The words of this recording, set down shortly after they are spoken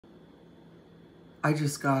I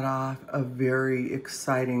just got off a very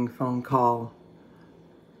exciting phone call,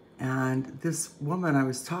 and this woman I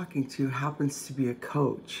was talking to happens to be a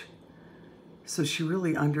coach. So she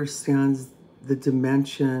really understands the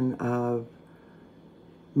dimension of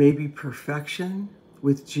maybe perfection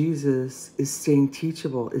with Jesus is staying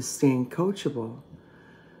teachable, is staying coachable.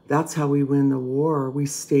 That's how we win the war. We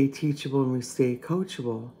stay teachable and we stay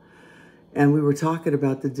coachable. And we were talking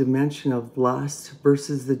about the dimension of lust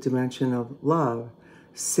versus the dimension of love.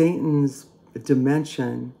 Satan's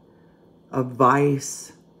dimension of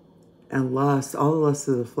vice and lust, all the lust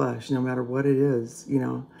of the flesh, no matter what it is,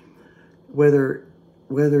 whether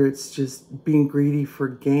it's just being greedy for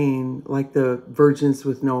gain, like the virgins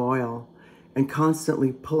with no oil, and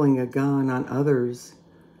constantly pulling a gun on others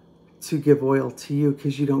to give oil to you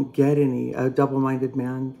because you don't get any. A double-minded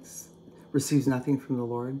man receives nothing from the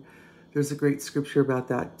Lord. There's a great scripture about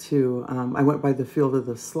that too. I went by the field of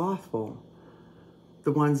the slothful,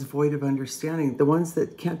 the ones void of understanding, the ones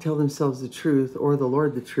that can't tell themselves the truth or the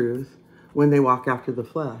Lord the truth when they walk after the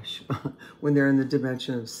flesh, when they're in the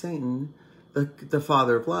dimension of Satan, the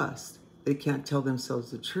father of lust. They can't tell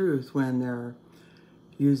themselves the truth when they're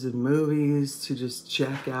using movies to just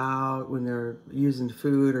check out, when they're using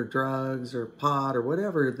food or drugs or pot or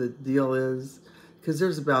whatever the deal is, because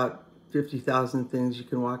there's about 50,000 things you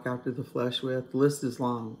can walk after the flesh with. The list is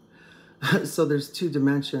long. So there's two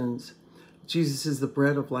dimensions. Jesus is the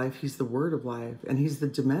bread of life. He's the word of life. And he's the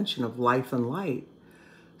dimension of life and light.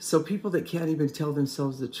 So people that can't even tell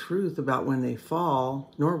themselves the truth about when they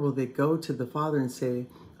fall, nor will they go to the Father and say,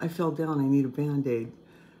 I fell down, I need a Band-Aid.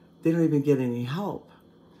 They don't even get any help.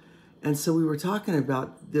 And so we were talking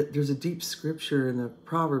about, there's a deep scripture in the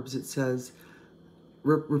Proverbs that says,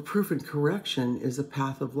 reproof and correction is a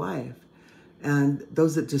path of life. And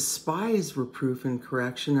those that despise reproof and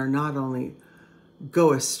correction are not only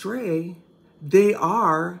go astray, they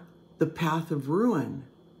are the path of ruin.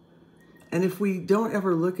 And if we don't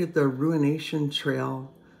ever look at the ruination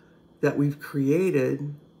trail that we've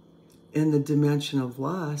created in the dimension of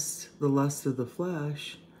lust, the lust of the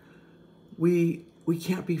flesh, we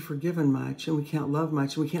can't be forgiven much, and we can't love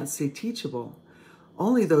much, and we can't stay teachable.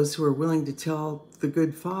 Only those who are willing to tell the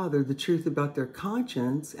good Father the truth about their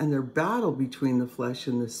conscience and their battle between the flesh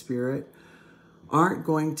and the spirit aren't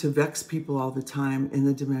going to vex people all the time in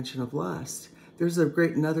the dimension of lust. There's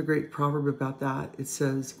another great proverb about that. It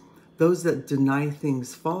says, those that deny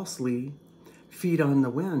things falsely feed on the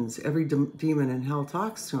winds. Every demon in hell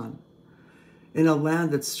talks to them. In a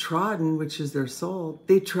land that's trodden, which is their soul,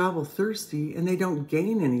 they travel thirsty and they don't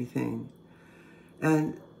gain anything.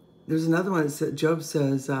 And there's another one that Job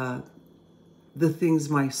says, the things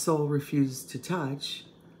my soul refused to touch,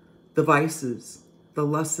 the vices, the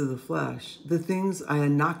lust of the flesh, the things I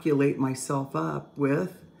inoculate myself up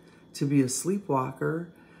with to be a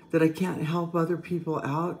sleepwalker, that I can't help other people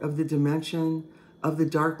out of the dimension of the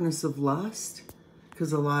darkness of lust.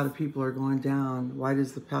 Because a lot of people are going down. Wide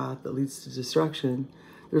is the path that leads to destruction.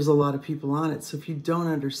 There's a lot of people on it. So if you don't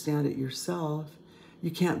understand it yourself, you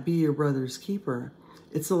can't be your brother's keeper.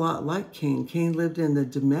 It's a lot like Cain. Cain lived in the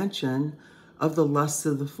dimension of the lust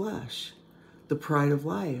of the flesh, the pride of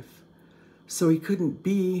life. So he couldn't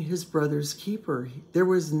be his brother's keeper. There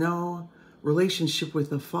was no relationship with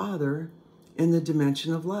the Father in the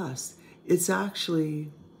dimension of lust. It's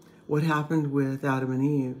actually what happened with Adam and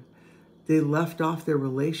Eve. They left off their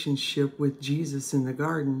relationship with Jesus in the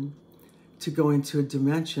garden to go into a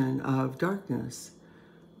dimension of darkness.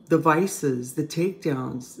 The vices, the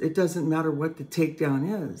takedowns, it doesn't matter what the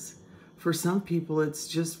takedown is. For some people, it's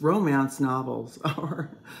just romance novels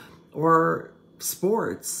or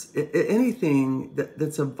sports. Anything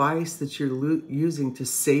that's a vice that you're using to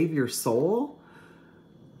save your soul,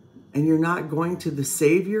 and you're not going to the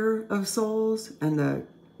Savior of souls and the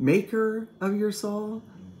maker of your soul,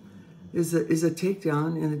 is a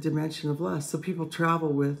takedown in a dimension of lust. So people travel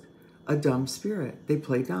with a dumb spirit. They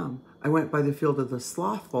play dumb. I went by the field of the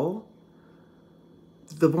slothful,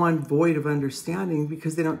 the one void of understanding,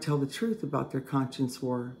 because they don't tell the truth about their conscience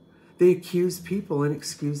war. They accuse people and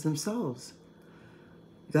excuse themselves.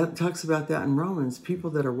 That talks about that in Romans. People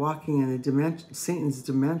that are walking in a dimension, Satan's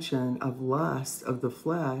dimension of lust of the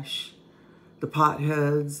flesh, the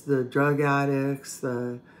potheads, the drug addicts,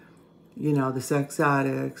 the sex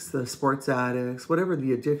addicts, the sports addicts, whatever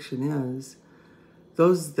the addiction is,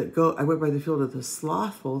 those that go, I went by the field of the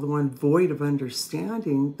slothful, the one void of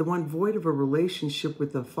understanding, the one void of a relationship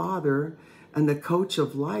with the Father and the coach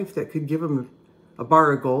of life that could give them a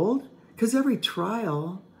bar of gold. Because every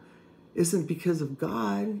trial isn't because of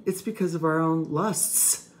God, it's because of our own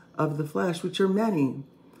lusts of the flesh, which are many.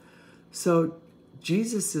 So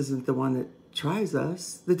Jesus isn't the one that tries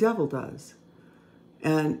us, the devil does.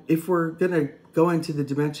 And if we're going to go into the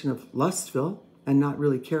dimension of lustville and not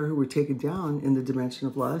really care who we're taking down in the dimension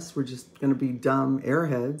of lust, we're just going to be dumb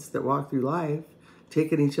airheads that walk through life,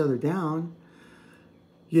 taking each other down,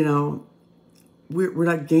 you know, we're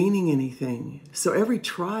not gaining anything. So every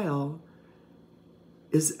trial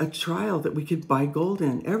is a trial that we could buy gold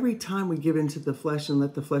in. Every time we give into the flesh and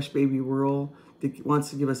let the flesh baby whirl, that wants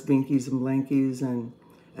to give us binkies and blankies and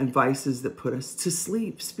vices that put us to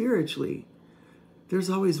sleep spiritually, there's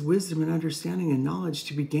always wisdom and understanding and knowledge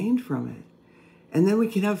to be gained from it. And then we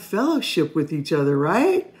can have fellowship with each other,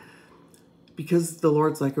 right? Because the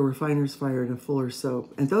Lord's like a refiner's fire and a fuller's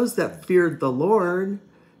soap. And those that feared the Lord,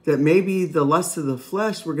 that maybe the lust of the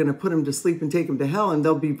flesh, we're going to put them to sleep and take them to hell, and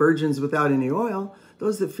they'll be virgins without any oil.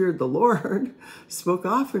 Those that feared the Lord spoke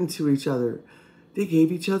often to each other. They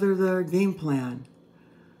gave each other their game plan.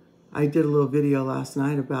 I did a little video last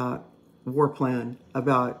night about war plan,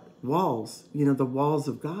 about walls, you know, the walls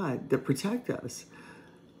of God that protect us.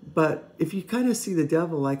 But if you kind of see the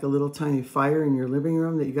devil like a little tiny fire in your living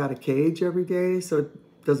room that you got to cage every day so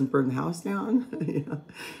it doesn't burn the house down, you know,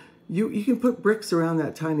 you can put bricks around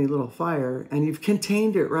that tiny little fire and you've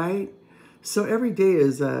contained it, right? So every day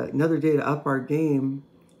is another day to up our game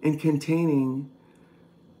in containing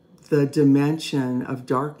the dimension of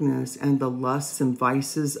darkness and the lusts and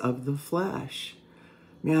vices of the flesh.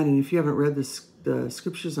 Man, and if you haven't read the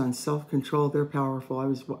scriptures on self-control, they're powerful.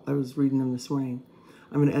 I was reading them this morning.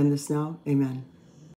 I'm going to end this now. Amen.